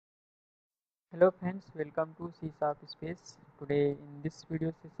Hello friends, welcome to C Space. Today in this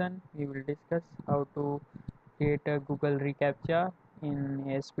video session we will discuss how to create a Google reCAPTCHA in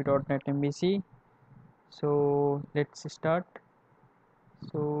ASP.NET MVC. So let's start.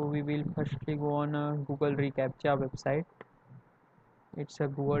 So we will firstly go on a Google reCAPTCHA website. It's a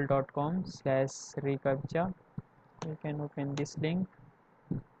google.com/reCAPTCHA. You can open this link.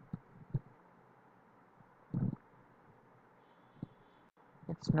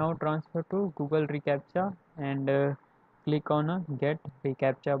 It's now transfer to Google reCAPTCHA and click on a Get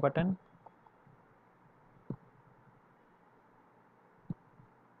reCAPTCHA button.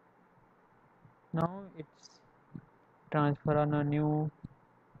 Now it's transfer on a new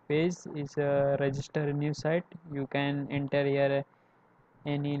page is a register a new site. You can enter here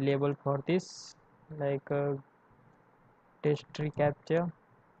any label for this like test reCAPTCHA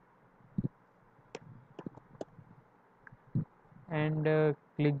and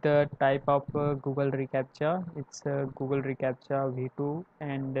click the type of Google reCAPTCHA. It's Google reCAPTCHA v2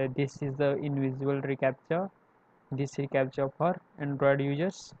 and this is the invisible reCAPTCHA. This reCAPTCHA for Android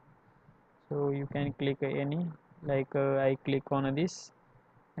users. So you can click any like I click on this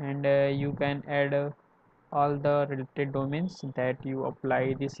and you can add all the related domains that you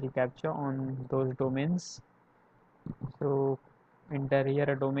apply this reCAPTCHA on those domains. So enter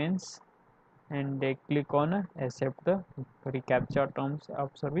here domains and click on accept the reCAPTCHA terms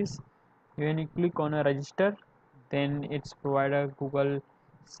of service. When you click on a register, then it's provide a Google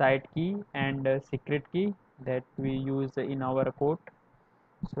site key and a secret key that we use in our code.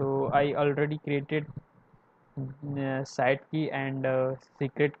 So I already created site key and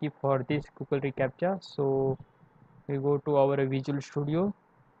secret key for this Google reCAPTCHA. So we go to our Visual Studio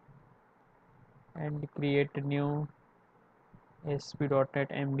and create a new ASP.NET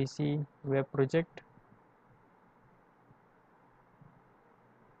MVC web project.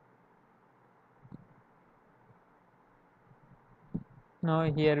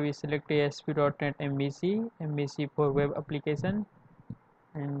 Now here we select ASP.NET MVC for web application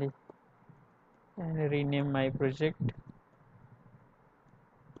and rename my project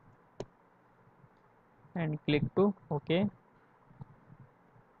and click to OK.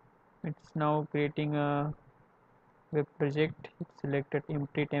 It's now creating a web project. It's selected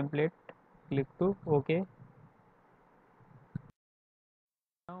empty template. Click to OK.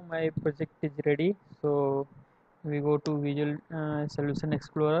 Now my project is ready. So we go to Visual Solution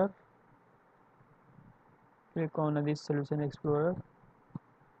Explorer. Click on this Solution Explorer.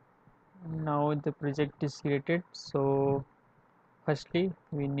 Now the project is created. So firstly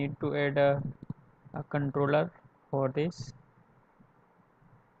we need to add a controller for this.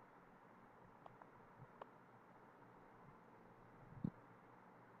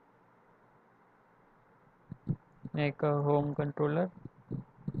 Make a home controller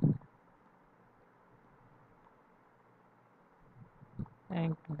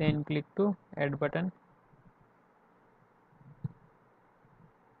and then click to add button.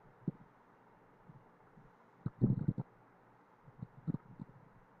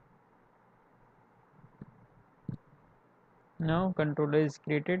 Now controller is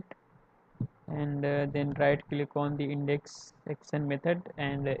created and then right click on the index action method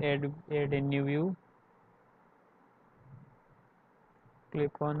and add a new view.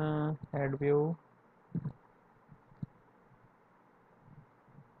 Click on add view.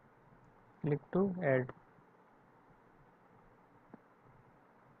 Click to add.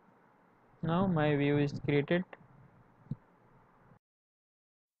 Now my view is created.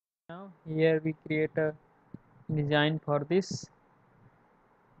 Now here we create a design for this.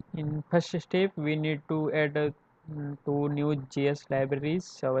 In first step we need to add two new JS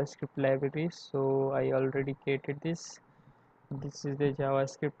libraries, JavaScript libraries. So I already created this. This is the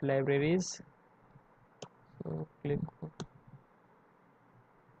JavaScript libraries. So click.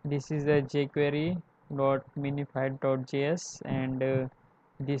 This is the jQuery.minified.js and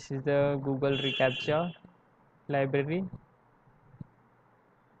this is the Google reCAPTCHA library.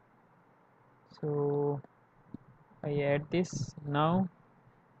 So I add this. Now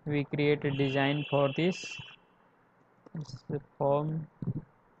we create a design for this. It's the form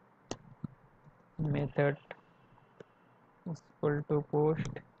method is equal to post.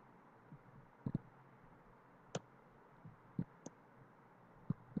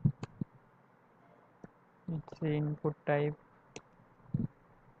 It's the input type.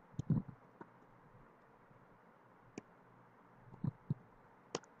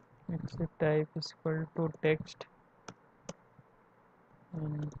 It's the type is equal to text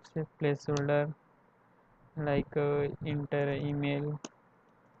and it's a placeholder like enter email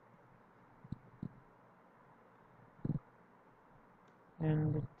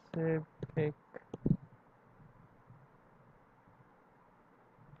and break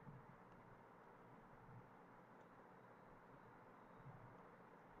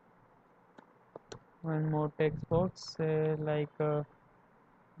one more text box like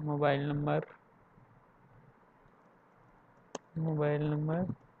mobile number,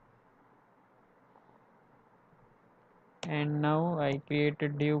 and now I create a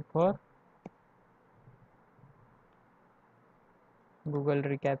div for Google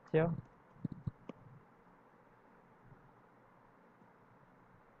reCaptcha.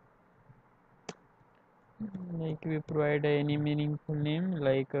 Like we provide any meaningful name,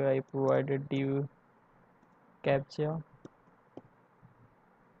 like I provided div captcha,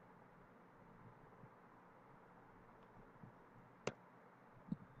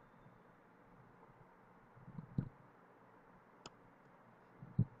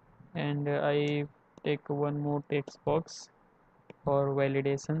 and I take one more text box for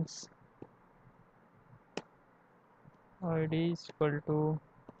validations. id is equal to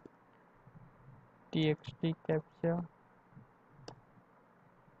txt captcha,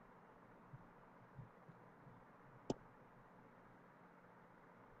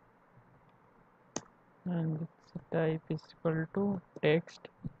 and its type is equal to text,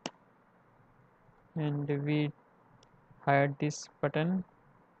 and we hide this button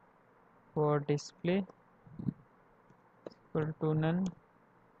for display equal to none,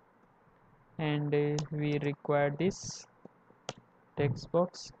 and we require this text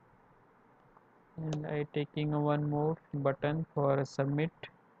box, and I taking one more button for submit.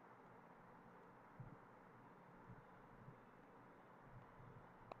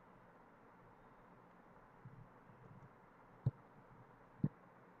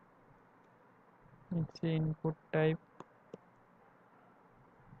 Its input type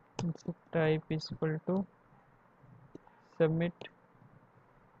is equal to submit,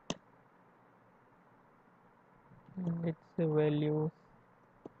 and its value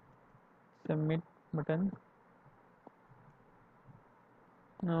submit button.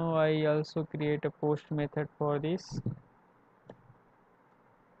 Now I also create a post method for this.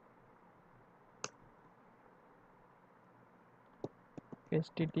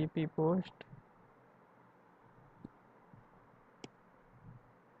 HTTP post,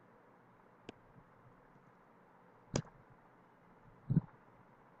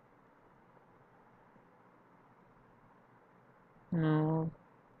 now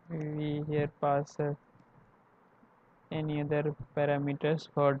we here pass any other parameters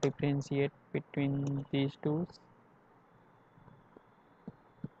for differentiate between these two.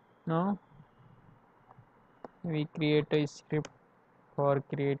 Now we create a script for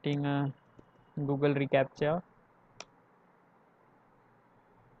creating a Google reCaptcha.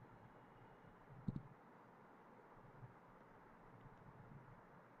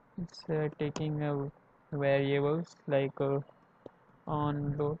 It's taking variables like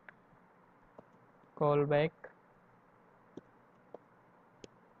on load, callback,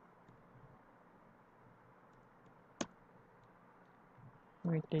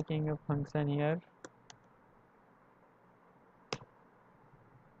 we're taking a function here,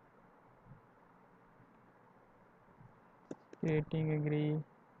 creating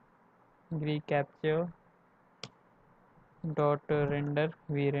a reCaptcha dot render.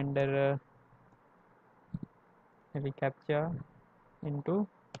 We render reCaptcha into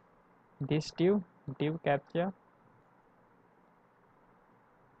this div captcha,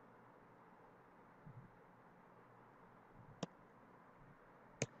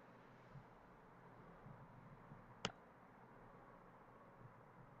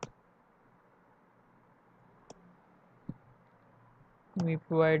 we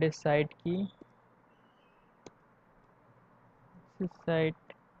provide a site key. This site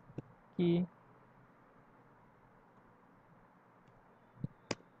key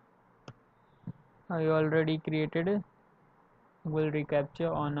I already created a Google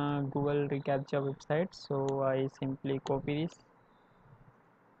reCaptcha on a Google reCaptcha website, so I simply copy this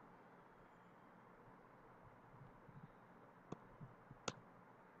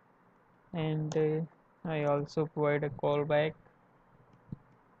and I also provide a callback.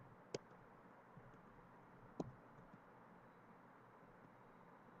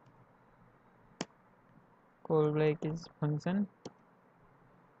 Callback is function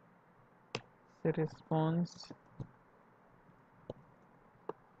response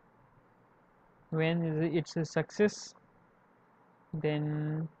when it's a success,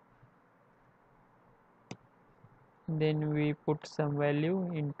 then we put some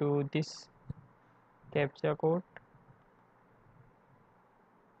value into this captcha code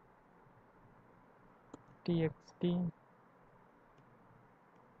txt,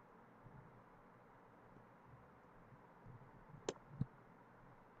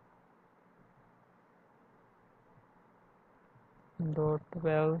 dot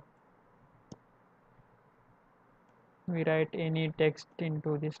well, we write any text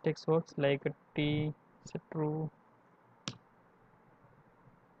into this text box like a t is true.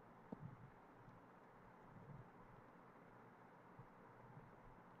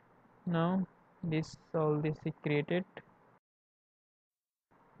 Now this is created.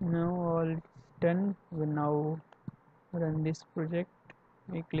 Now all is done. We now run this project.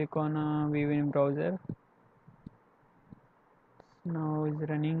 We click on view in browser. Now is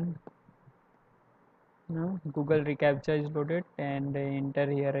running. Now Google reCAPTCHA is loaded, and enter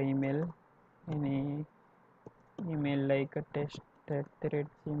here email, any email like a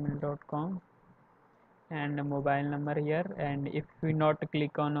test@gmail.com, and a mobile number here. And if we not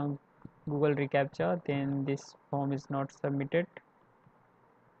click on a Google reCAPTCHA, then this form is not submitted.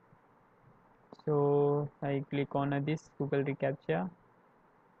 So I click on this Google reCAPTCHA.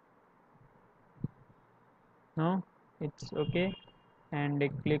 Now it's okay, and I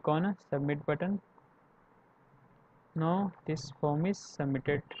click on a submit button. Now this form is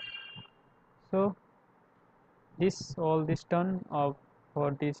submitted. So this done of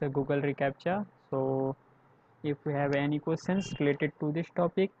for this Google reCAPTCHA. So if you have any questions related to this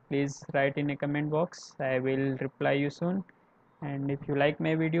topic, please write in a comment box. I will reply you soon. And if you like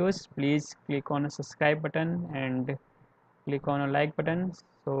my videos, please click on a subscribe button and click on a like button.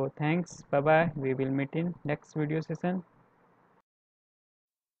 So thanks, bye bye, we will meet in next video session.